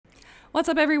What's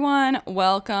up, everyone?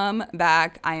 Welcome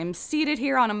back. I am seated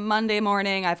here on a Monday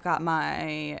morning. I've got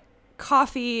my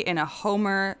coffee in a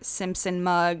Homer Simpson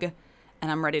mug,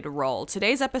 and I'm ready to roll.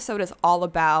 Today's episode is all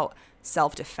about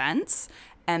self-defense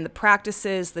and the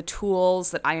practices, the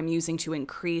tools that I am using to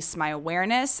increase my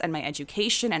awareness and my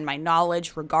education and my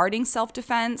knowledge regarding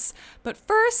self-defense. But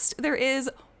first, there is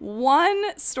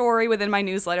one story within my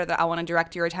newsletter that I want to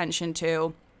direct your attention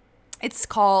to. It's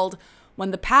called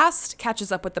When the Past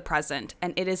Catches Up with the Present,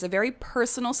 and it is a very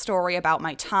personal story about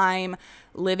my time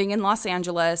living in Los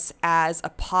Angeles as a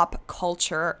pop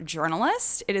culture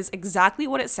journalist. It is exactly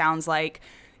what it sounds like.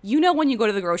 You know, when you go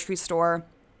to the grocery store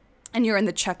and you're in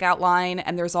the checkout line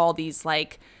and there's all these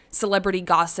like celebrity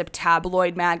gossip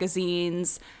tabloid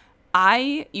magazines.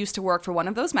 I used to work for one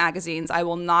of those magazines. I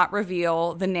will not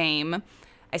reveal the name.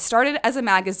 I started as a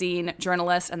magazine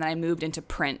journalist and then I moved into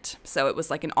print. So it was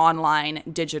like an online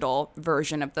digital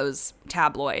version of those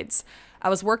tabloids. I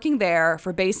was working there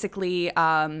for basically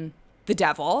the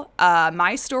devil.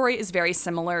 My story is very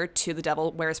similar to The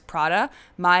Devil Wears Prada.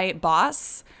 My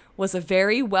boss was a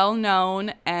very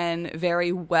well-known and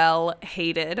very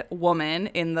well-hated woman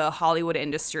in the Hollywood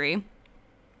industry.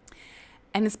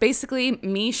 And it's basically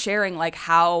me sharing like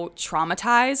how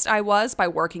traumatized I was by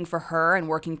working for her and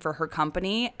working for her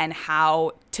company, and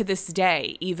how to this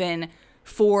day, even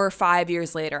 4 or 5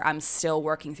 years later, I'm still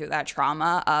working through that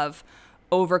trauma of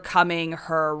overcoming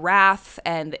her wrath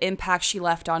and the impact she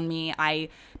left on me. I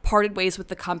parted ways with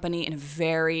the company in a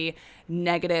very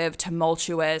negative,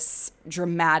 tumultuous,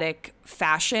 dramatic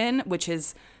fashion, which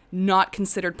is not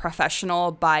considered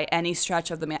professional by any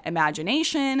stretch of the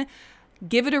imagination.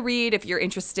 Give it a read if you're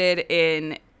interested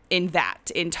in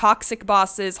toxic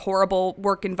bosses, horrible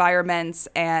work environments,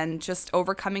 and just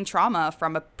overcoming trauma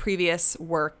from a previous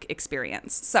work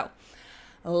experience. So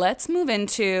let's move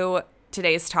into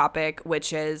today's topic,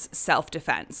 which is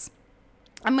self-defense.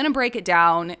 I'm going to break it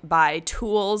down by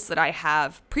tools that I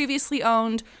have previously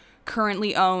owned,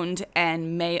 currently owned,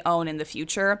 and may own in the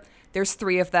future. There's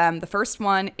 3 of them. The first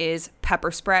one is pepper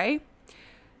spray.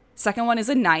 Second one is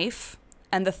a knife.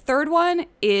 And the third one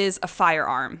is a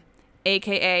firearm,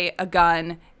 aka a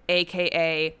gun,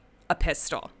 aka a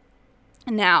pistol.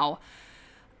 Now,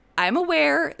 I'm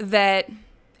aware that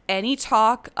any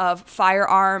talk of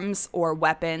firearms or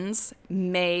weapons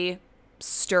may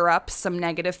stir up some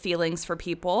negative feelings for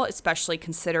people, especially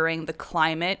considering the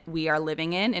climate we are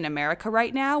living in America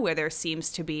right now, where there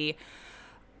seems to be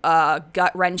a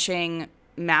gut-wrenching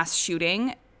mass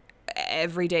shooting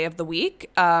every day of the week.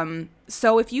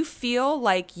 So if you feel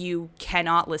like you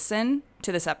cannot listen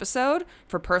to this episode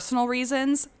for personal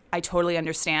reasons, I totally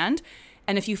understand.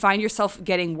 And if you find yourself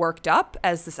getting worked up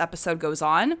as this episode goes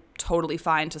on, totally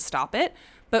fine to stop it.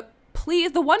 But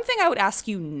please, the one thing I would ask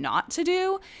you not to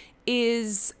do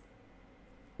is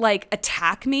like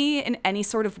attack me in any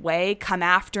sort of way, come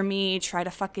after me, try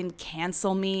to fucking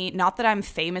cancel me. Not that I'm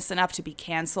famous enough to be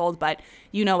canceled, but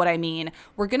you know what I mean.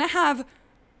 We're going to have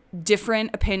different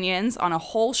opinions on a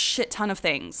whole shit ton of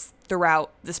things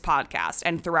throughout this podcast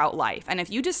and throughout life. And if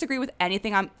you disagree with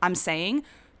anything I'm saying,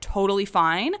 totally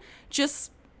fine.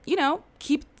 Just, you know,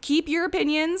 keep your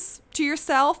opinions to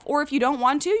yourself, or if you don't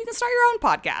want to, you can start your own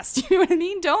podcast. You know what I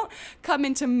mean? Don't come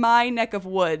into my neck of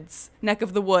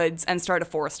the woods and start a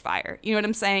forest fire. You know what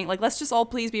I'm saying? Like, let's just all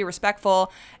please be respectful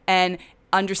and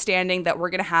understanding that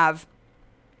we're going to have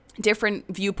different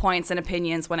viewpoints and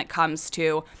opinions when it comes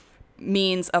to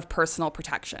means of personal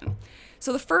protection.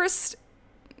 So the first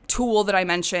tool that I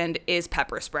mentioned is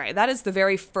pepper spray. That is the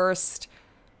very first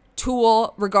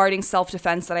tool regarding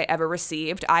self-defense that I ever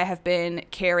received. I have been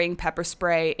carrying pepper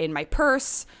spray in my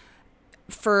purse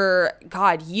for,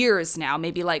 years now,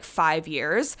 maybe like 5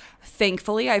 years.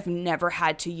 Thankfully, I've never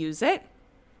had to use it.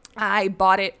 I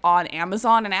bought it on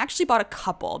Amazon, and I actually bought a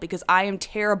couple because I am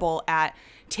terrible at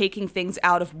taking things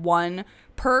out of one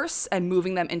purse and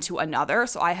moving them into another.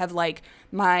 So I have like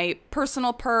my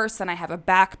personal purse, and I have a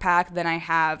backpack, then I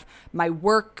have my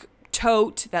work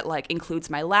tote that like includes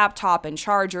my laptop and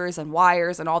chargers and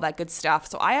wires and all that good stuff.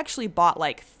 So I actually bought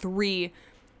like 3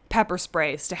 pepper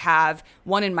sprays to have,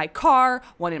 one in my car,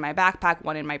 one in my backpack,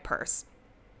 one in my purse.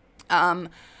 But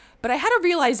I had a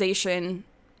realization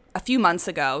a few months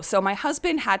ago. So my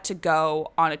husband had to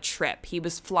go on a trip. He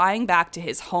was flying back to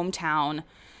his hometown,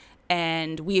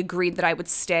 and we agreed that I would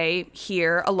stay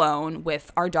here alone with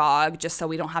our dog just so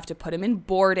we don't have to put him in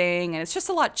boarding. And it's just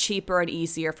a lot cheaper and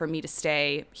easier for me to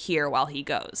stay here while he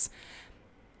goes.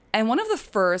 And one of the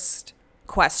first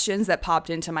questions that popped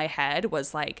into my head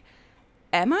was like,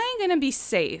 am I going to be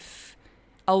safe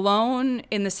alone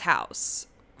in this house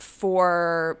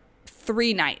for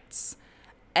 3 nights?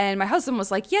 And my husband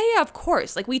was like, yeah, of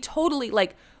course. Like, we totally,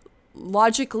 like,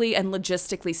 logically and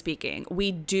logistically speaking,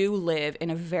 we do live in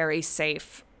a very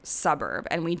safe suburb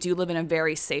and we do live in a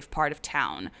very safe part of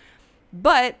town.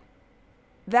 But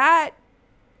that,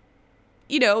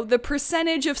 the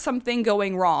percentage of something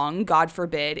going wrong, God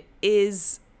forbid,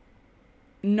 is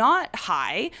not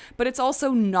high, but it's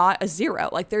also not a zero.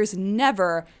 Like, there's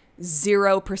never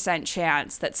 0%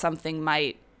 chance that something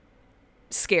might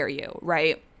scare you,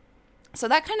 right? So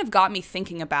that kind of got me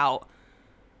thinking about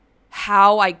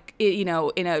how I, in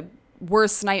a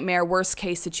worst nightmare, worst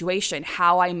case situation,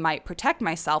 how I might protect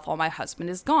myself while my husband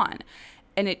is gone.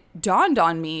 And it dawned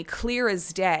on me clear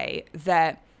as day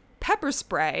that pepper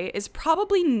spray is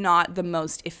probably not the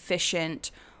most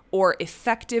efficient or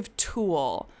effective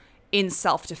tool in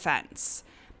self-defense.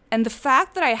 And the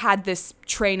fact that I had this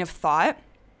train of thought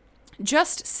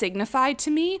just signified to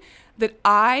me that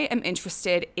I am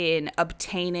interested in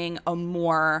obtaining a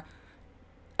more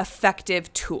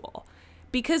effective tool.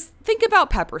 Because think about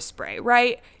pepper spray,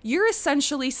 right? You're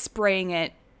essentially spraying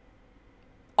it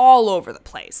all over the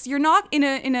place. You're not in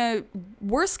a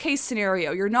worst case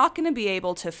scenario, you're not going to be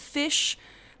able to fish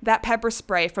that pepper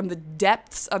spray from the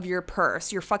depths of your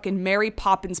purse, your fucking Mary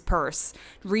Poppins purse,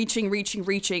 reaching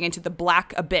into the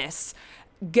black abyss.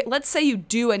 Let's say you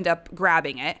do end up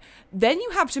grabbing it, then you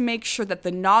have to make sure that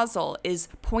the nozzle is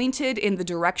pointed in the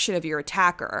direction of your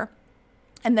attacker,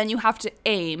 and then you have to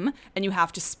aim and you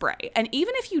have to spray. And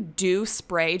even if you do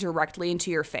spray directly into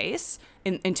your face,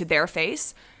 into their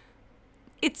face,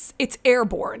 it's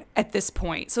airborne at this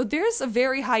point. So there's a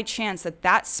very high chance that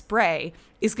that spray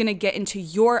is going to get into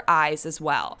your eyes as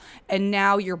well. And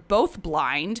now you're both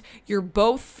blind. You're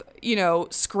both,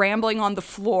 scrambling on the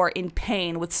floor in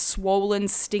pain with swollen,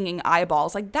 stinging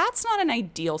eyeballs. Like, that's not an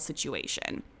ideal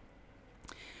situation.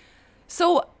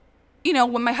 So,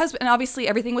 when my husband, and obviously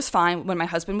everything was fine. When my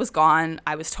husband was gone,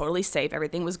 I was totally safe.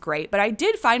 Everything was great. But I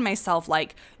did find myself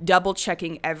like double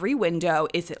checking every window.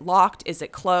 Is it locked? Is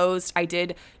it closed? I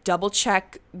did double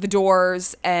check the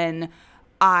doors, and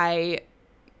I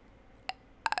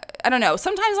don't know.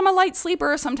 Sometimes I'm a light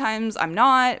sleeper. Sometimes I'm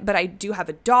not, but I do have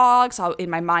a dog. So in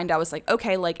my mind, I was like,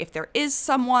 okay, like if there is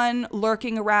someone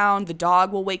lurking around, the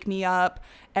dog will wake me up.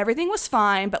 Everything was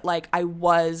fine, but like I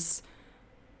was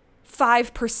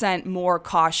 5% more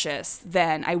cautious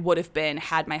than I would have been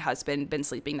had my husband been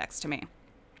sleeping next to me.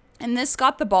 And this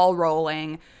got the ball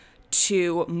rolling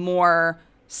to more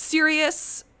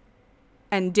serious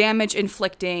and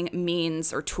damage-inflicting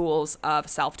means or tools of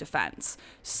self-defense.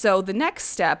 So the next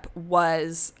step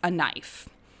was a knife.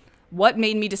 What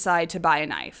made me decide to buy a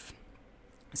knife?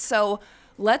 So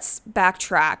let's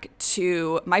backtrack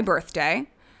to my birthday.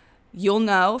 You'll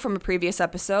know from a previous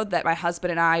episode that my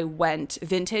husband and I went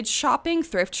vintage shopping,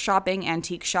 thrift shopping,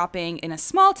 antique shopping in a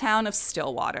small town of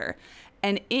Stillwater.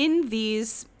 And in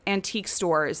these antique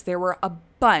stores, there were a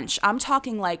bunch, I'm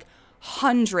talking like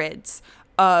hundreds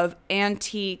of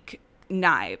antique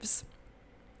knives.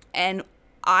 And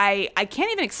I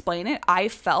can't even explain it. I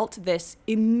felt this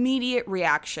immediate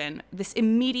reaction, this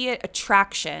immediate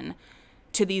attraction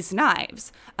to these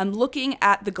knives. I'm looking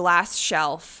at the glass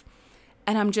shelf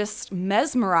and I'm just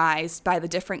mesmerized by the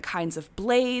different kinds of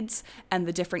blades and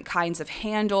the different kinds of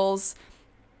handles.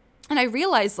 And I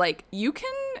realized, like, you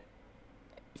can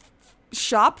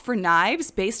shop for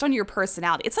knives based on your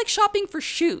personality. It's like shopping for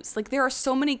shoes. Like, there are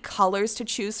so many colors to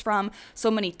choose from, so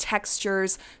many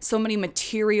textures, so many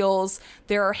materials.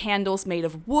 There are handles made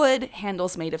of wood,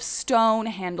 handles made of stone,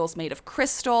 handles made of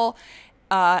crystal.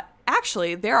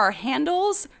 Actually, there are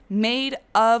handles made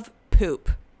of poop.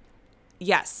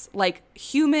 Yes, like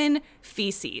human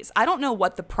feces. I don't know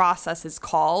what the process is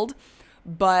called,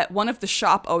 but one of the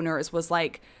shop owners was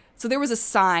like, so there was a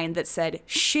sign that said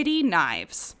shitty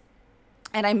knives.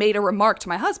 And I made a remark to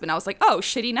my husband. I was like, oh,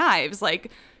 shitty knives. Like,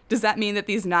 does that mean that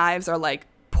these knives are like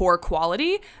poor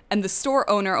quality? And the store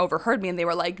owner overheard me and they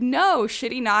were like, no,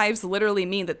 shitty knives literally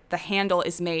mean that the handle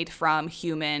is made from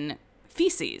human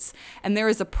feces. And there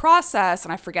is a process,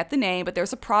 and I forget the name, but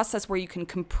there's a process where you can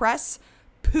compress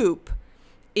poop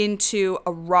into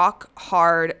a rock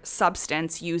hard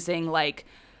substance using like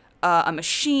a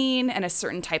machine and a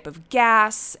certain type of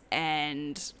gas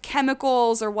and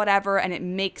chemicals or whatever, and it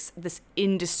makes this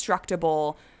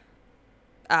indestructible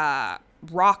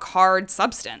rock hard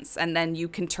substance, and then you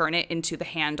can turn it into the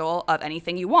handle of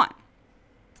anything you want.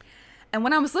 And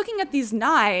when I was looking at these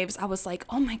knives, I was like,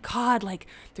 oh my God, like,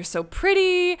 they're so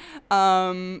pretty.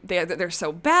 They're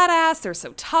so badass. They're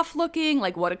so tough looking.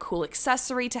 Like, what a cool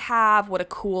accessory to have. What a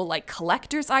cool, like,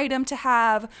 collector's item to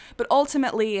have. But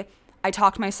ultimately, I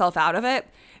talked myself out of it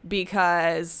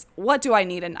because what do I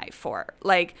need a knife for?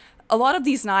 Like, a lot of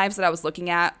these knives that I was looking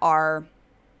at are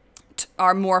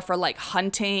more for like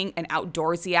hunting and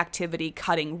outdoorsy activity,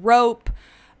 cutting rope,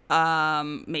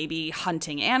 maybe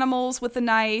hunting animals with a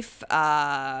knife.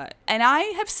 And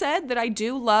I have said that I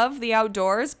do love the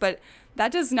outdoors, but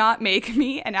that does not make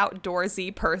me an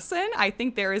outdoorsy person. I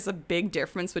think there is a big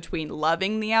difference between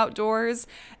loving the outdoors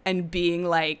and being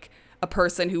like a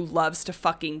person who loves to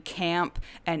fucking camp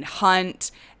and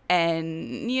hunt.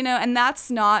 And, you know, and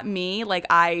that's not me. Like,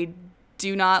 I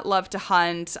do not love to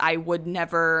hunt. I would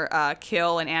never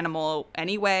kill an animal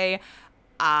anyway.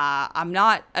 I'm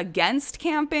not against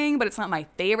camping, but it's not my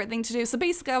favorite thing to do. So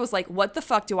basically I was like, what the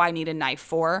fuck do I need a knife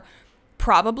for?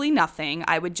 Probably nothing.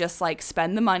 I would just like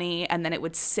spend the money and then it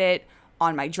would sit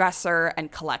on my dresser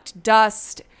and collect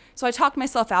dust. So I talked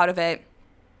myself out of it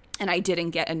and I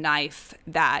didn't get a knife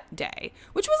that day,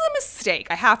 which was a mistake,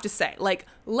 I have to say. Like,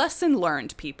 lesson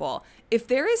learned, people. If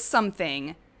there is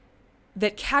something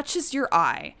that catches your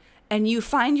eye and you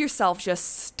find yourself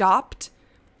just stopped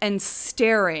and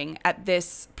staring at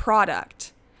this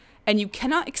product, and you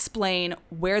cannot explain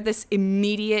where this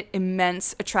immediate,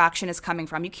 immense attraction is coming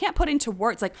from. You can't put into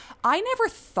words. Like, I never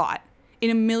thought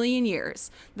in a million years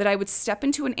that I would step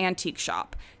into an antique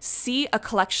shop, see a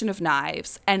collection of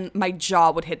knives, and my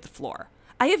jaw would hit the floor.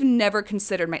 I have never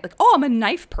considered I'm a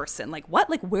knife person. Like, what?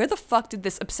 Like, where the fuck did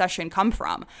this obsession come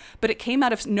from? But it came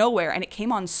out of nowhere, and it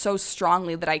came on so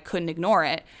strongly that I couldn't ignore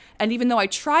it. And even though I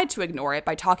tried to ignore it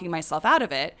by talking myself out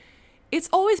of it, it's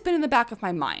always been in the back of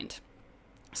my mind.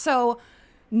 So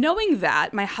knowing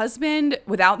that, my husband,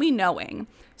 without me knowing,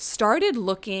 started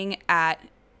looking at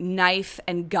knife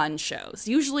and gun shows.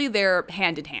 Usually they're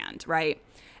hand in hand, right?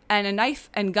 And a knife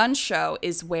and gun show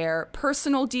is where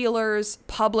personal dealers,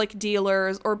 public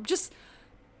dealers, or just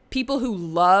people who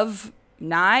love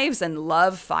knives and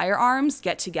love firearms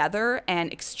get together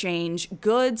and exchange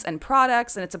goods and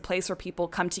products. And it's a place where people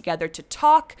come together to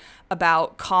talk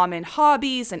about common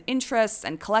hobbies and interests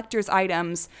and collector's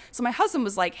items. So my husband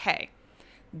was like, hey,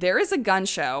 there is a gun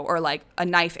show, or like a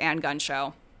knife and gun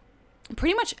show,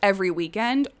 pretty much every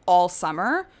weekend all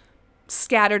summer,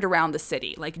 scattered around the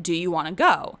city. Like, do you want to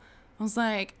go? I was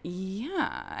like,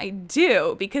 yeah, I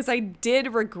do, because I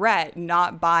did regret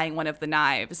not buying one of the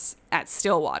knives at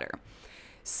Stillwater.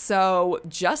 So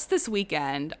just this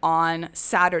weekend on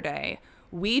Saturday,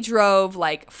 we drove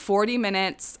like 40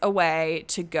 minutes away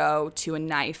to go to a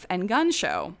knife and gun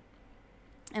show.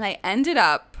 And I ended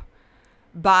up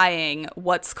buying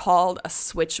what's called a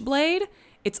switchblade.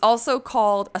 It's also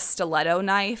called a stiletto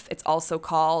knife. It's also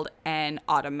called an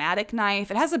automatic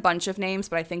knife. It has a bunch of names,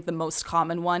 but I think the most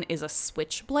common one is a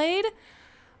switchblade.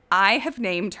 I have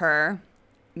named her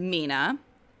Mina,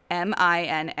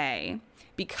 Mina,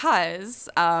 because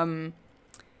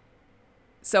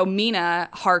so Mina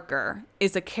Harker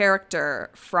is a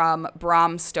character from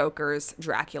Bram Stoker's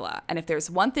Dracula. And if there's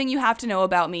one thing you have to know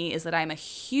about me, is that I'm a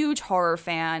huge horror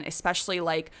fan, especially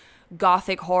like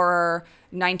gothic horror,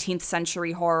 19th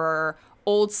century horror,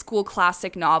 old school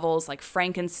classic novels like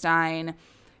Frankenstein,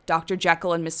 Dr.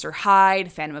 Jekyll and Mr.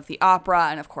 Hyde, Phantom of the Opera,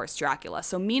 and of course Dracula.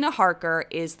 So Mina Harker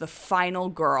is the final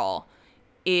girl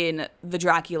in the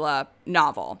Dracula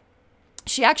novel.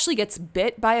 She actually gets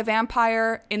bit by a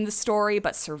vampire in the story,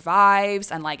 but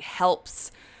survives and like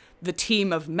helps the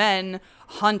team of men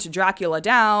hunt Dracula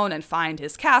down and find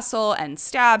his castle and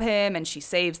stab him, and she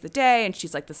saves the day, and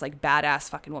she's like this like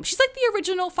badass fucking woman. She's like the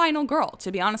original final girl,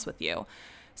 to be honest with you.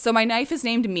 So my knife is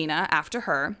named Mina after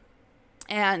her.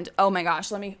 And oh my gosh,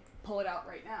 let me pull it out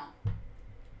right now.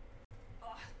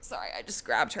 Oh, sorry, I just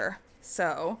grabbed her.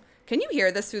 So can you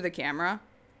hear this through the camera?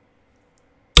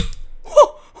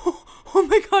 Oh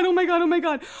my god, oh my god, oh my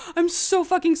god. I'm so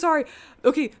fucking sorry.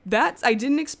 Okay, I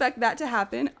didn't expect that to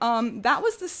happen. That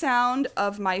was the sound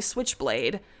of my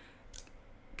switchblade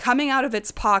coming out of its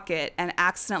pocket and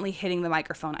accidentally hitting the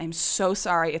microphone. I'm so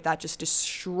sorry if that just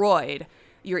destroyed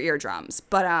your eardrums.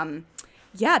 But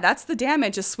yeah, that's the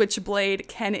damage a switchblade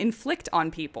can inflict on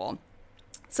people.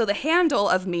 So the handle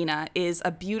of Mina is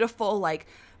a beautiful like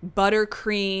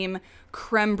buttercream,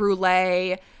 creme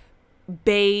brulee,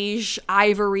 beige,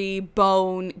 ivory,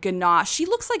 bone, ganache. She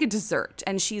looks like a dessert,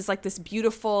 and she's like this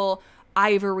beautiful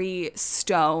ivory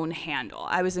stone handle.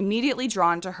 I was immediately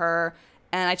drawn to her,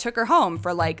 and I took her home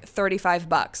for like $35,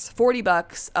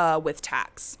 $40 with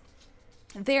tax.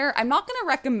 I'm not going to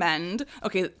recommend,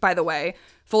 okay, by the way,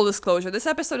 full disclosure, this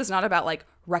episode is not about like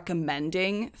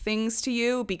recommending things to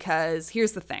you, because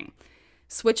here's the thing.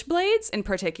 Switchblades in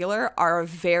particular are a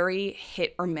very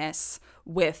hit or miss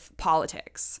with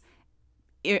politics,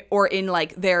 or in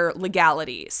like their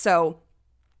legality. So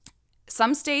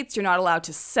some states you're not allowed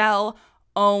to sell,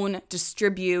 own,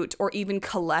 distribute, or even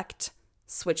collect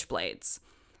switchblades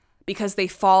because they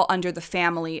fall under the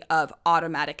family of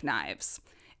automatic knives.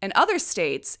 In other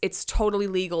states, it's totally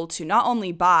legal to not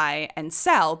only buy and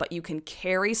sell, but you can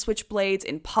carry switchblades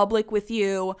in public with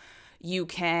you. You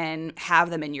can have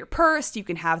them in your purse. You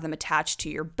can have them attached to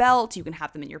your belt. You can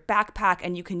have them in your backpack,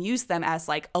 and you can use them as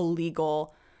like a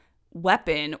legal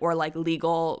weapon or like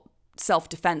legal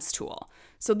self-defense tool.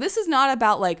 So this is not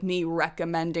about like me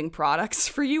recommending products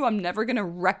for you. I'm never going to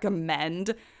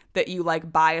recommend that you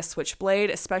like buy a switchblade,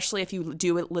 especially if you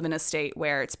do live in a state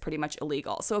where it's pretty much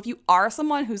illegal. So if you are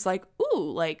someone who's like,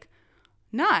 ooh, like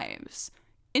knives,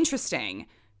 interesting.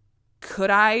 Could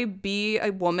I be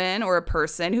a woman or a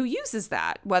person who uses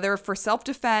that, whether for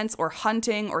self-defense or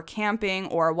hunting or camping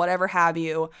or whatever have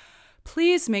you?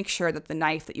 Please make sure that the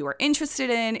knife that you are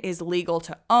interested in is legal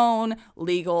to own,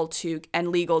 legal to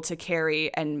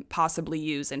carry and possibly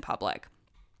use in public.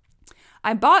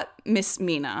 I bought Miss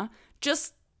Mina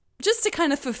just to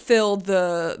kind of fulfill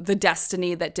the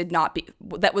destiny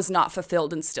that was not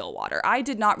fulfilled in Stillwater. I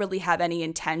did not really have any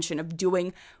intention of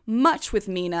doing much with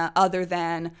Mina other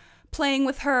than playing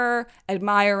with her,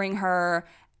 admiring her,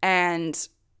 and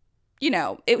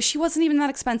she wasn't even that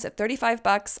expensive.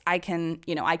 $35, I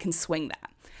can swing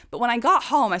that. But when I got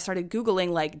home, I started Googling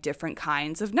like different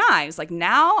kinds of knives. Like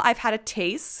now I've had a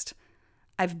taste,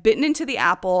 I've bitten into the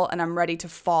apple, and I'm ready to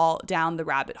fall down the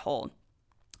rabbit hole.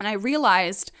 And I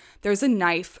realized there's a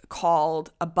knife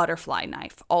called a butterfly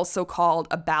knife, also called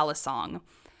a balisong.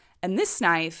 And this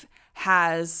knife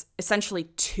has essentially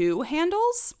two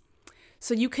handles.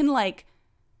 So you can like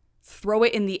throw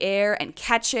it in the air and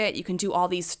catch it. You can do all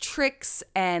these tricks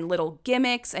and little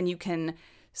gimmicks, and you can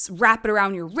wrap it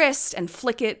around your wrist and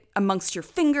flick it amongst your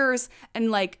fingers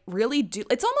and like really do.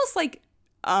 It's almost like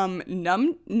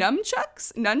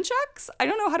nunchucks. I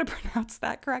don't know how to pronounce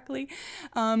that correctly.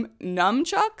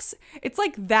 Nunchucks. It's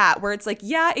like that, where it's like,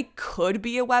 yeah, it could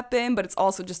be a weapon, but it's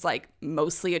also just like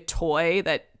mostly a toy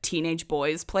that teenage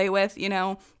boys play with,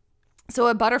 So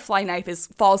a butterfly knife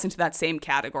falls into that same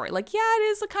category. Like, yeah, it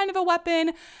is a kind of a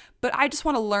weapon, but I just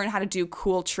want to learn how to do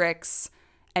cool tricks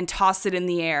and toss it in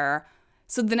the air.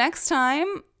 So the next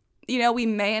time, we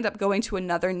may end up going to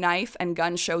another knife and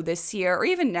gun show this year or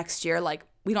even next year. Like,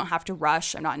 we don't have to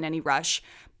rush. I'm not in any rush.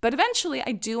 But eventually,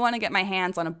 I do want to get my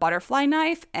hands on a butterfly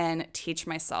knife and teach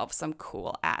myself some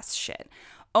cool ass shit.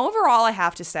 Overall, I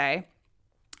have to say,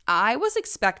 I was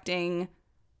expecting...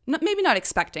 maybe not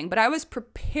expecting, but I was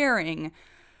preparing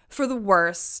for the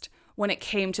worst when it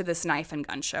came to this knife and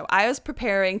gun show. I was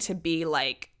preparing to be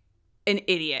like an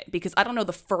idiot because I don't know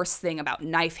the first thing about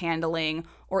knife handling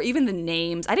or even the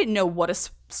names. I didn't know what a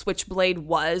switchblade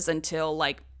was until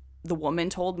like the woman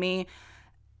told me.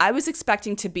 I was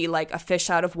expecting to be like a fish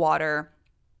out of water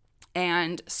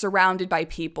and surrounded by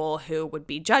people who would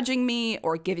be judging me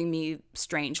or giving me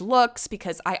strange looks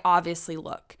because I obviously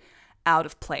look out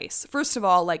of place. First of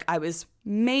all, like I was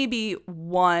maybe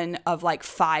one of like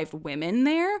 5 women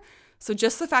there. So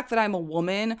just the fact that I'm a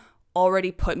woman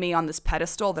already put me on this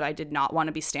pedestal that I did not want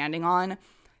to be standing on.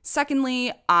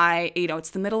 Secondly, it's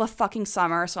the middle of fucking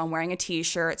summer, so I'm wearing a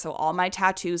t-shirt, so all my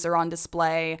tattoos are on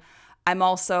display. I'm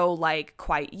also like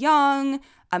quite young.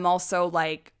 I'm also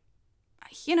like,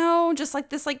 just like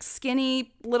this like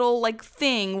skinny little like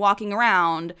thing walking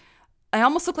around. I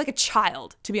almost look like a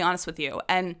child, to be honest with you.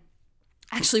 And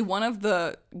actually, one of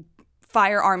the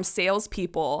firearm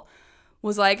salespeople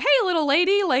was like, hey, little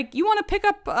lady, like, you want to pick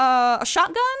up a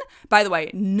shotgun? By the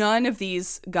way, none of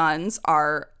these guns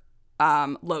are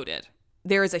loaded.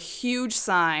 There is a huge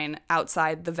sign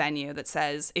outside the venue that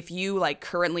says, if you, like,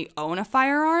 currently own a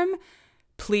firearm,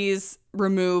 please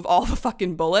remove all the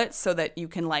fucking bullets so that you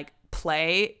can, like,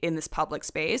 play in this public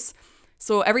space.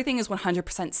 So everything is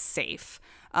 100% safe.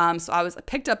 So I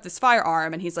picked up this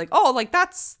firearm and he's like, oh, like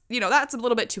that's a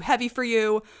little bit too heavy for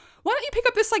you. Why don't you pick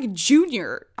up this like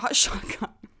junior shotgun?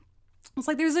 I was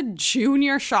like, there's a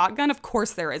junior shotgun? Of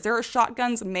course there is. There are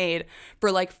shotguns made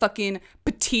for like fucking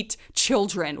petite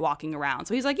children walking around.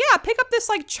 So he's like, yeah, pick up this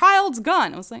like child's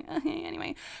gun. I was like, okay,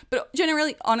 anyway. But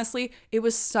generally, honestly, it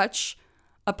was such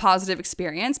a positive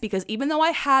experience because even though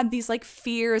I had these like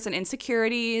fears and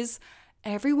insecurities,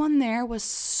 everyone there was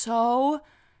so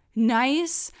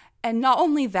nice, and not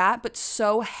only that, but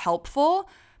so helpful.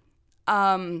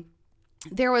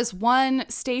 There was one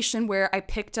station where I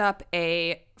picked up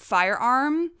a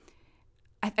firearm.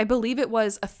 I believe it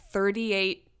was a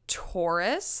 38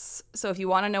 Taurus. So if you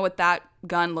want to know what that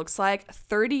gun looks like,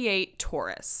 38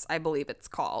 Taurus, I believe it's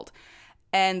called.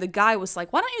 And the guy was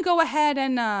like, why don't you go ahead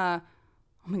and, oh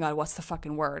my God, what's the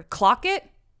fucking word? Clock it?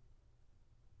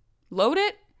 Load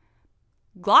it?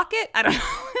 Glock it? I don't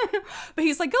know. But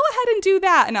he's like, go ahead and do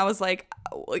that. And I was like,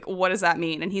 what does that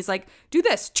mean? And he's like, do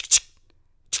this.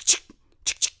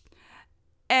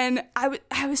 And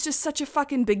I was just such a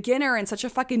fucking beginner and such a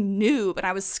fucking noob. And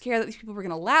I was scared that these people were going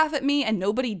to laugh at me. And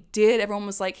nobody did. Everyone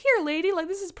was like, here, lady, like,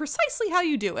 this is precisely how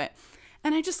you do it.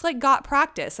 And I just like got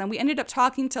practice. And we ended up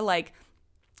talking to like,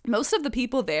 most of the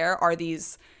people there are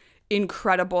these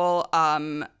incredible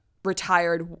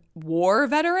retired war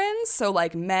veterans. So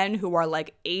like men who are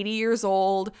like 80 years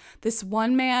old. This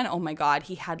one man, oh my God,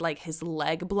 he had like his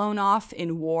leg blown off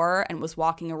in war and was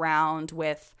walking around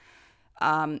with,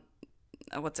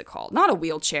 what's it called? Not a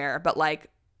wheelchair, but like,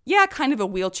 yeah, kind of a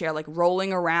wheelchair, like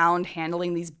rolling around,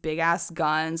 handling these big ass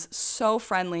guns. So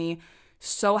friendly,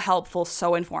 so helpful,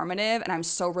 so informative. And I'm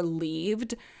so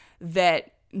relieved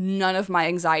that none of my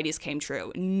anxieties came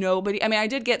true. Nobody, I mean, I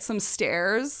did get some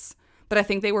stares, but I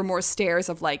think they were more stares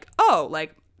of like, oh,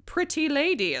 like, pretty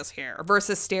lady is here,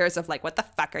 versus stares of like, what the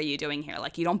fuck are you doing here?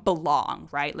 Like, you don't belong,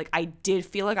 right? Like, I did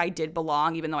feel like I did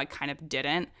belong, even though I kind of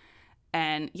didn't.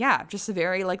 And yeah, just a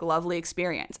very like lovely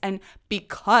experience. And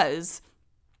because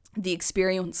the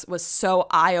experience was so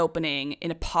eye-opening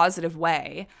in a positive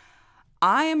way,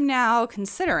 I am now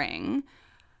considering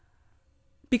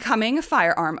becoming a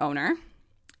firearm owner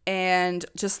and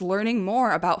just learning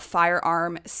more about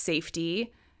firearm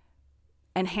safety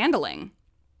and handling.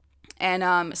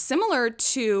 And similar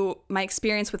to my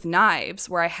experience with knives,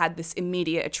 where I had this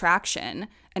immediate attraction,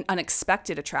 an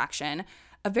unexpected attraction,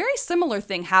 a very similar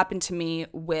thing happened to me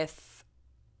with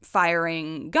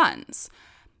firing guns.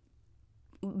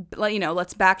 You know,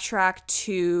 let's backtrack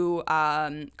to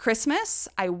Christmas.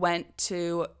 I went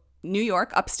to New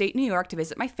York, upstate New York, to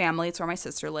visit my family. It's where my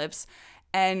sister lives.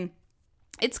 And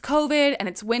it's COVID and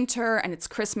it's winter and it's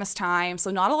Christmas time, so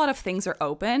not a lot of things are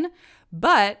open.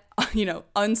 But, you know,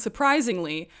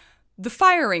 unsurprisingly, the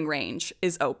firing range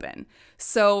is open.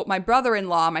 So my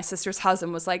brother-in-law, my sister's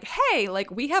husband, was like, hey, like,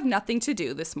 we have nothing to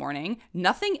do this morning.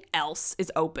 Nothing else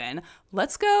is open.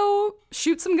 Let's go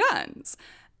shoot some guns.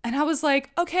 And I was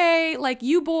like, okay, like,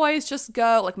 you boys just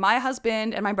go. Like, my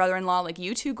husband and my brother-in-law, like,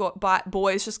 you two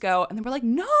boys just go. And they were like,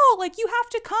 no, like, you have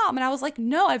to come. And I was like,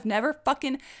 no, I've never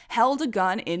fucking held a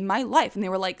gun in my life. And they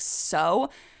were like, so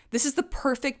this is the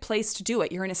perfect place to do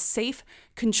it. You're in a safe,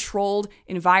 controlled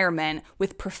environment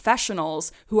with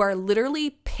professionals who are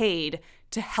literally paid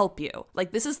to help you.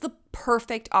 Like, this is the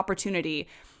perfect opportunity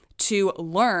to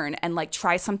learn and like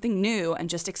try something new and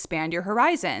just expand your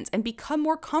horizons and become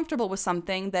more comfortable with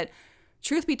something that,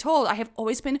 truth be told, I have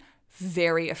always been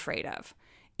very afraid of.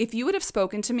 If you would have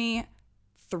spoken to me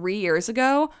 3 years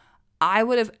ago, I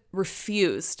would have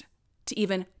refused to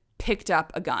even picked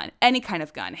up a gun, any kind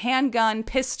of gun, handgun,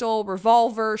 pistol,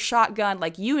 revolver, shotgun,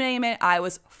 like you name it, I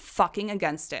was fucking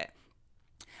against it.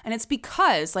 And it's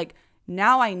because, like,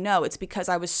 now I know it's because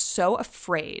I was so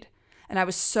afraid and I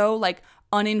was so like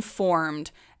uninformed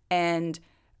and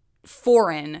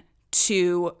foreign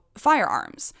to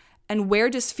firearms. And where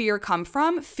does fear come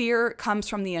from? Fear comes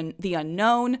from the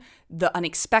unknown, the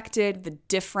unexpected, the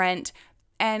different.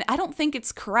 And I don't think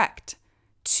it's correct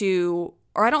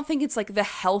I don't think it's like the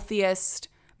healthiest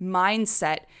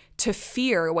mindset to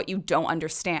fear what you don't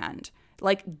understand.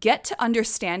 Like, get to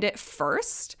understand it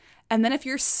first. And then if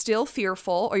you're still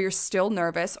fearful or you're still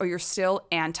nervous or you're still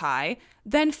anti,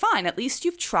 then fine. At least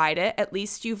you've tried it. At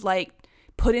least you've like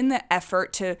put in the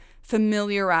effort to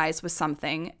familiarize with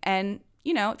something. And,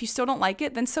 you know, if you still don't like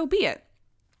it, then so be it.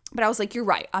 But I was like, you're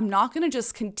right. I'm not going to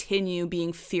just continue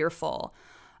being fearful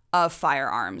of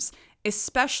firearms,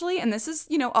 especially, and this is,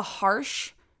 you know, a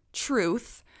harsh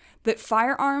truth, that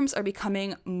firearms are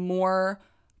becoming more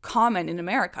common in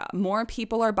America. More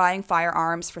people are buying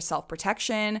firearms for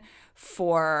self-protection,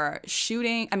 for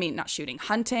shooting, not shooting,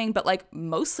 hunting, but like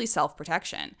mostly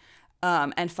self-protection.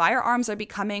 And firearms are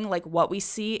becoming like what we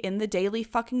see in the daily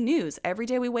fucking news. Every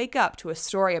day we wake up to a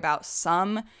story about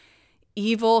some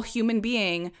evil human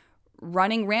being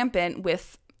running rampant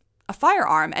with a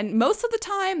firearm. And most of the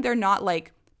time, they're not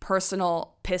like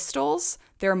personal pistols.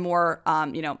 They're more,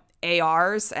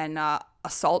 ARs and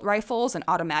assault rifles and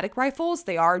automatic rifles.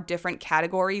 They are different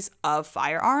categories of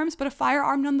firearms, but a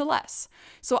firearm nonetheless.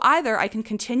 So either I can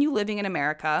continue living in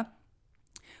America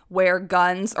where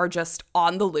guns are just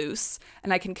on the loose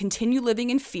and I can continue living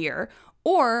in fear,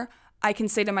 or I can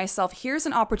say to myself, here's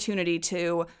an opportunity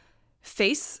to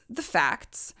face the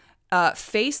facts,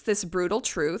 face this brutal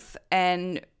truth,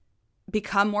 and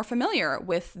become more familiar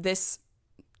with this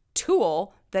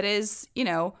tool that is,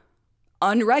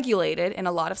 unregulated in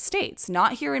a lot of states.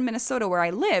 Not here in Minnesota where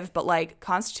I live, but like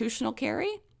constitutional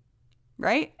carry,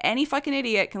 right? Any fucking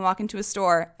idiot can walk into a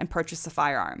store and purchase a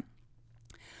firearm.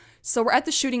 So we're at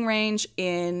the shooting range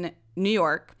in New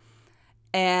York,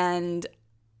 and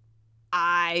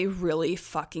I really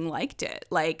fucking liked it.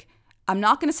 Like, I'm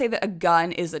not going to say that a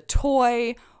gun is a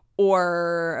toy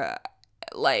or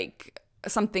like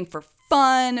something for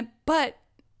fun, but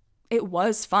it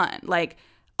was fun. Like,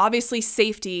 obviously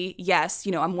safety, yes,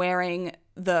 I'm wearing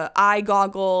the eye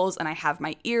goggles and I have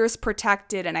my ears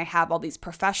protected and I have all these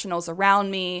professionals around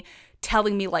me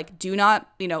telling me, like, do not,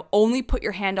 only put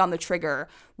your hand on the trigger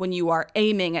when you are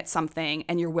aiming at something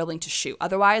and you're willing to shoot.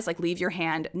 Otherwise, like, leave your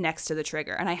hand next to the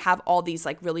trigger. And I have all these,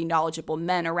 like, really knowledgeable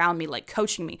men around me, like,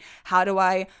 coaching me. How do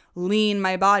I lean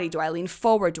my body? Do I lean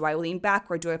forward? Do I lean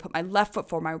backward? Do I put my left foot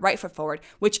forward, my right foot forward?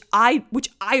 Which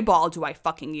eyeball do I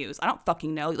fucking use? I don't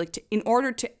fucking know. Like, in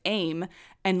order to aim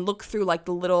and look through, like,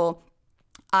 the little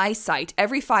eyesight,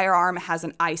 every firearm has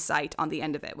an eyesight on the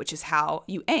end of it, which is how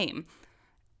you aim.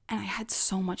 And I had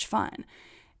so much fun.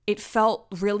 It felt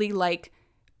really, like,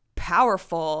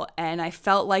 powerful, and I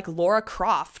felt like Lara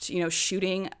Croft,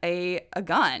 shooting a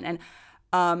gun.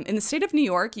 And in the state of New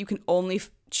York, you can only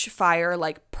fire,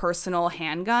 like, personal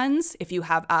handguns if you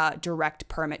have a direct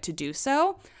permit to do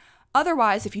so.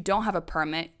 Otherwise, if you don't have a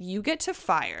permit, you get to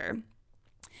fire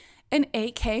an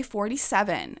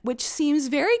AK-47, which seems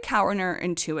very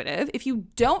counterintuitive. If you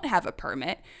don't have a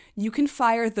permit, you can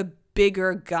fire the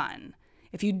bigger gun.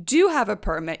 If you do have a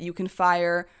permit, you can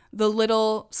fire the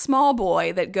little small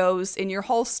boy that goes in your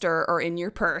holster or in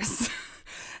your purse.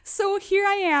 So here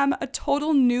I am, a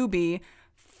total newbie,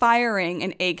 firing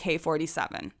an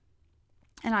AK-47.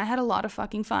 And I had a lot of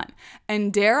fucking fun.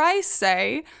 And dare I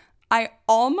say, I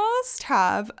almost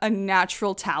have a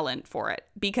natural talent for it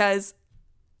because,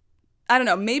 I don't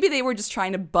know, maybe they were just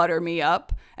trying to butter me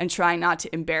up and trying not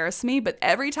to embarrass me, but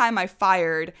every time I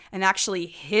fired and actually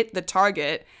hit the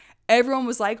target, everyone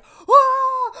was like,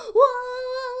 whoa,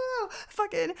 whoa,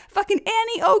 fucking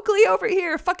Annie Oakley over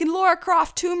here, fucking Lara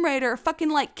Croft Tomb Raider, fucking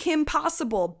like Kim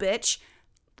Possible, bitch.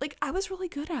 Like, I was really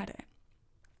good at it.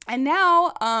 And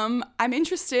now I'm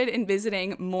interested in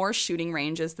visiting more shooting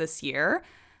ranges this year.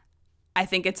 I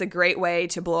think it's a great way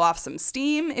to blow off some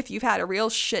steam. If you've had a real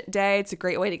shit day, it's a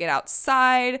great way to get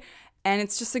outside. And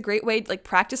it's just a great way, like,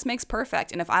 practice makes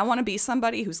perfect. And if I want to be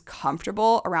somebody who's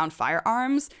comfortable around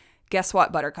firearms, guess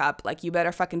what, Buttercup? Like, you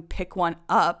better fucking pick one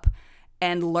up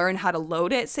and learn how to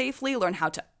load it safely, learn how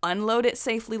to unload it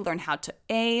safely, learn how to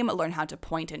aim, learn how to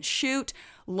point and shoot,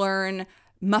 learn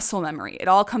muscle memory. It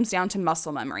all comes down to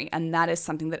muscle memory. And that is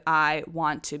something that I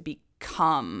want to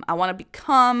become. I want to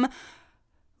become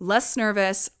less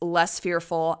nervous, less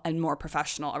fearful, and more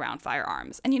professional around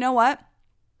firearms. And you know what?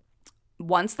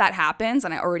 Once that happens,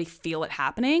 and I already feel it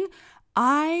happening,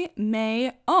 I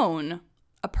may own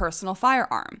a personal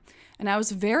firearm. And I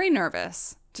was very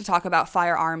nervous to talk about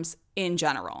firearms in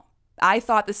general. I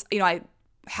thought this, I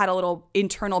had a little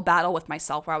internal battle with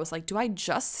myself where I was like, do I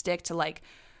just stick to, like,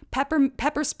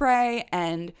 pepper spray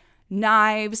and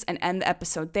knives and end the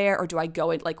episode there, or do I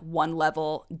go in, like, one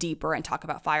level deeper and talk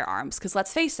about firearms? Because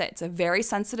let's face it, it's a very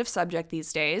sensitive subject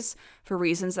these days for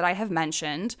reasons that I have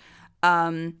mentioned.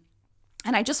 And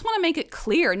I just want to make it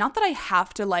clear, not that I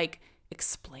have to, like,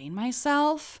 explain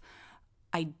myself.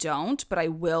 I don't, but I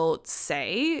will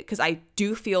say, because I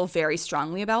do feel very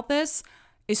strongly about this,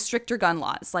 is stricter gun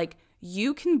laws. Like,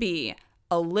 you can be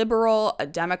a liberal, a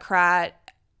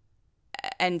Democrat,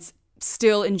 and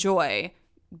still enjoy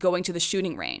going to the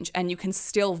shooting range, and you can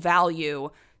still value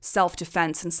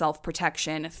self-defense and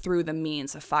self-protection through the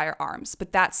means of firearms.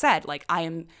 But that said, like, I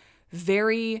am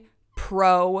very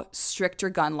pro stricter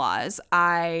gun laws.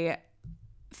 I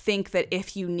think that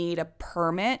if you need a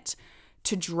permit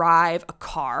to drive a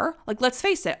car, like, let's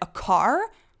face it, a car,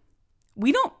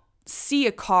 we don't see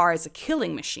a car as a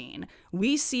killing machine.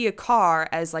 We see a car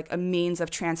as, like, a means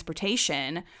of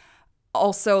transportation,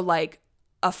 also, like,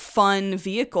 a fun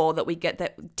vehicle that we get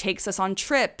that takes us on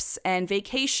trips and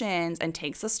vacations and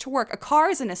takes us to work. A car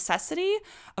is a necessity.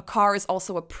 A car is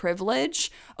also a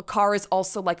privilege. A car is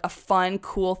also, like, a fun,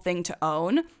 cool thing to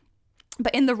own.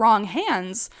 But in the wrong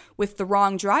hands, with the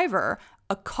wrong driver,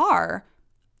 a car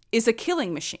is a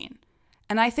killing machine.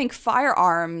 And I think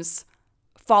firearms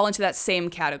fall into that same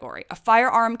category. A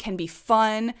firearm can be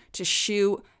fun to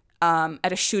shoot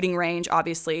at a shooting range,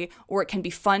 obviously, or it can be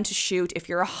fun to shoot if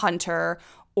you're a hunter,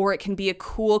 or it can be a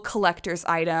cool collector's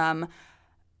item,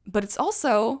 but it's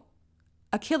also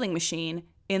a killing machine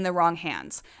in the wrong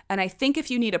hands. And I think if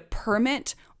you need a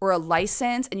permit or a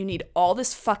license and you need all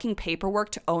this fucking paperwork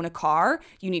to own a car,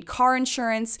 you need car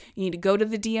insurance, you need to go to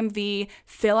the DMV,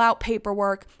 fill out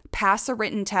paperwork, pass a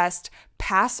written test,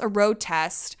 pass a road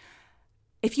test,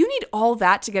 if you need all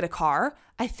that to get a car,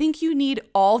 I think you need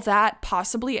all that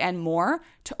possibly and more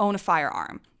to own a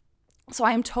firearm. So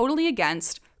I am totally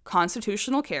against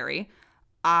constitutional carry.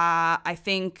 I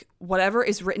think whatever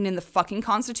is written in the fucking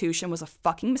Constitution was a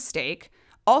fucking mistake.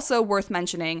 Also worth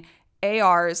mentioning,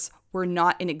 ARs were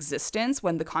not in existence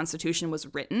when the Constitution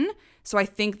was written. So I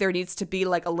think there needs to be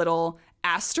like a little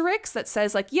asterisk that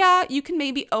says like, yeah, you can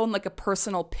maybe own like a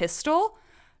personal pistol.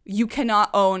 You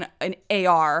cannot own an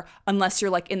AR unless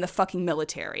you're like in the fucking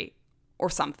military or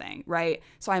something, right?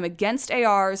 So I'm against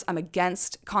ARs. I'm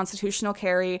against constitutional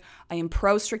carry. I am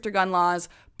pro stricter gun laws,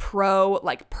 pro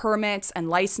like permits and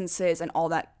licenses and all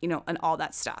that, and all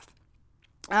that stuff.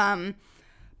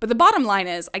 But the bottom line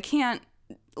is I can't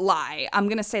lie. I'm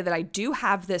going to say that I do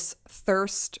have this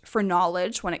thirst for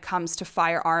knowledge when it comes to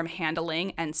firearm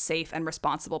handling and safe and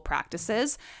responsible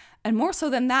practices. And more so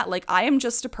than that, like I am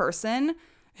just a person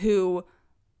who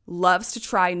loves to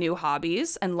try new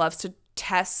hobbies and loves to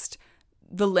test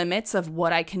the limits of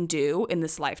what I can do in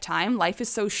this lifetime. Life is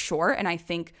so short, and I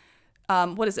think,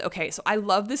 what is it? Okay, so I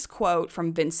love this quote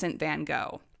from Vincent van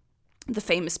Gogh, the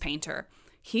famous painter.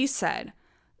 He said,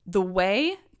 "The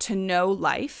way to know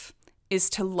life is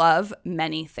to love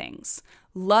many things.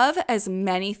 Love as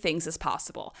many things as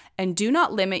possible, and do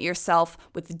not limit yourself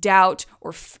with doubt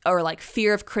or like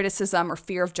fear of criticism or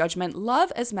fear of judgment.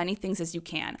 Love as many things as you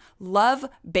can. Love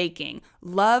baking,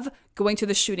 love going to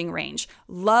the shooting range,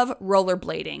 love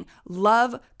rollerblading,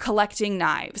 love collecting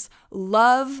knives,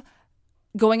 love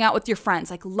going out with your friends.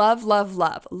 Like love, love,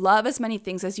 love. Love as many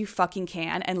things as you fucking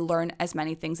can and learn as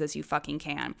many things as you fucking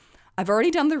can." I've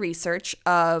already done the research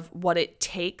of what it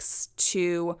takes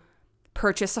to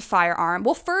purchase a firearm.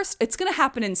 Well, first, it's going to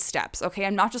happen in steps, okay?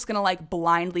 I'm not just going to like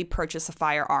blindly purchase a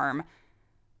firearm.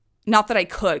 Not that I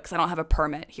could because I don't have a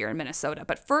permit here in Minnesota.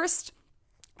 But first,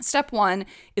 step one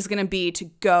is going to be to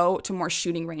go to more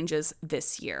shooting ranges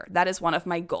this year. That is one of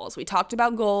my goals. We talked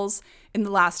about goals in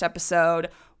the last episode.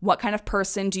 What kind of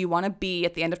person do you want to be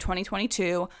at the end of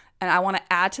 2022? And I want to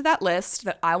add to that list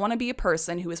that I want to be a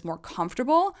person who is more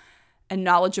comfortable and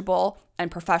knowledgeable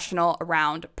and professional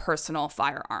around personal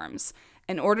firearms.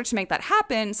 In order to make that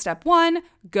happen, step one,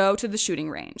 go to the shooting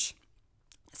range.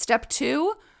 Step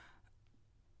two,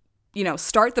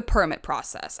 start the permit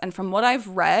process. And from what I've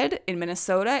read in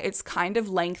Minnesota, it's kind of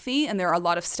lengthy and there are a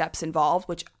lot of steps involved,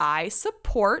 which I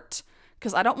support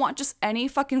because I don't want just any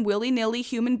fucking willy-nilly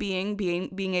human being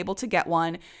being able to get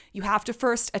one. You have to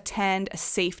first attend a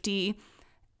safety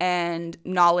and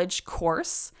knowledge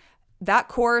course. That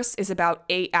course is about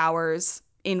 8 hours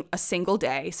in a single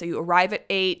day. So you arrive at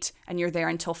 8 and you're there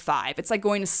until 5. It's like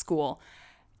going to school.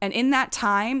 And in that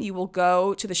time, you will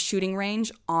go to the shooting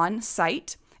range on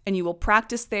site and you will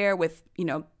practice there with,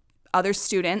 other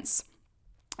students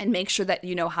and make sure that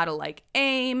you know how to like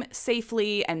aim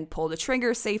safely and pull the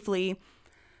trigger safely.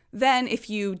 Then if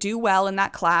you do well in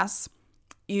that class,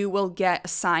 you will get a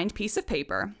signed piece of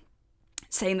paper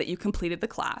saying that you completed the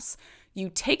class. You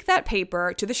take that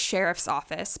paper to the sheriff's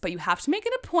office, but you have to make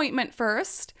an appointment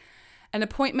first. And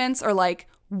appointments are like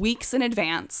weeks in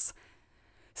advance.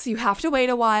 So you have to wait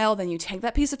a while. Then you take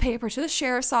that piece of paper to the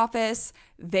sheriff's office.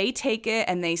 They take it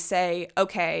and they say,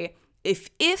 okay,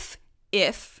 if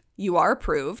you are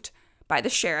approved by the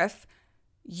sheriff,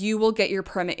 you will get your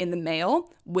permit in the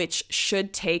mail, which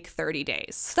should take 30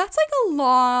 days. So that's like a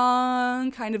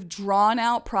long, kind of drawn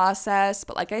out process.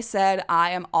 But like I said, I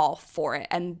am all for it.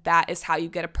 And that is how you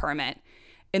get a permit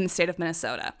in the state of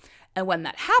Minnesota. And when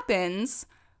that happens,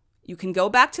 you can go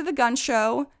back to the gun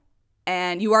show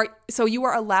and you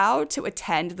are allowed to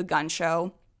attend the gun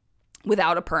show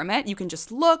without a permit. You can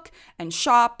just look and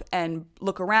shop and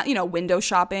look around, window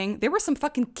shopping. There were some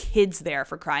fucking kids there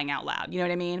for crying out loud. You know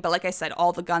what I mean? But like I said,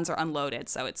 all the guns are unloaded,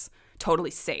 so it's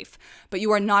totally safe. But you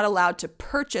are not allowed to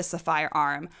purchase a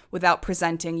firearm without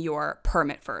presenting your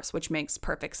permit first, which makes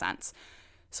perfect sense.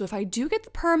 So if I do get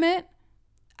the permit,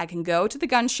 I can go to the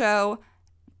gun show,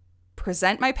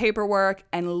 present my paperwork,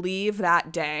 and leave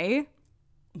that day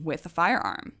with a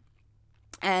firearm.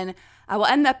 And I will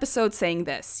end the episode saying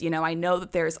this. I know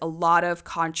that there's a lot of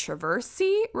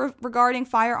controversy regarding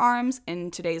firearms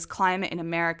in today's climate in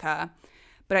America,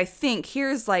 but I think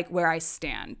here's like where I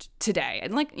stand today.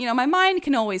 And my mind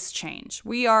can always change.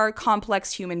 We are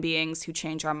complex human beings who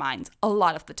change our minds a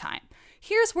lot of the time.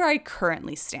 Here's where I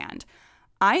currently stand.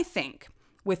 I think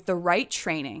with the right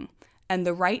training and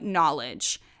the right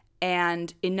knowledge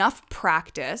and enough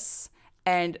practice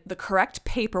and the correct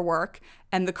paperwork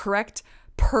and the correct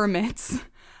permits,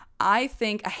 I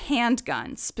think a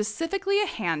handgun, specifically a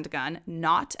handgun,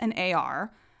 not an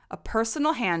AR, a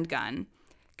personal handgun,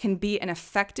 can be an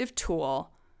effective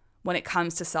tool when it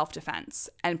comes to self-defense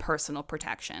and personal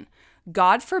protection.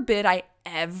 God forbid I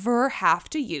ever have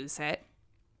to use it.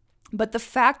 But the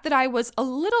fact that I was a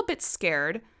little bit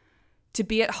scared to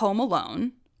be at home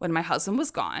alone when my husband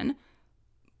was gone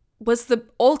was the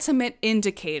ultimate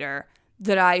indicator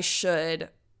that I should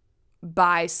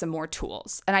buy some more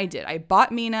tools. And I did. I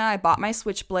bought Mina, I bought my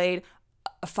switchblade.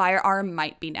 A firearm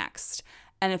might be next.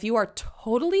 And if you are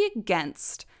totally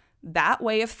against that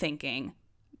way of thinking,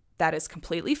 that is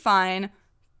completely fine.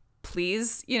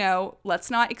 Please,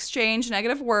 let's not exchange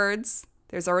negative words.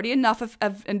 There's already enough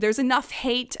and there's enough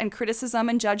hate and criticism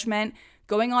and judgment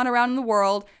going on around in the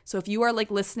world. So if you are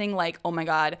like listening like, oh my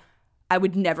God, I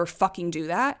would never fucking do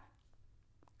that.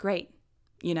 Great.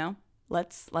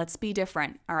 Let's be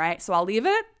different. All right. So I'll leave it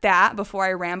at that before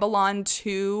I ramble on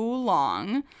too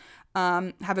long.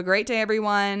 Have a great day,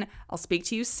 everyone. I'll speak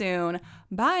to you soon.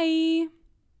 Bye.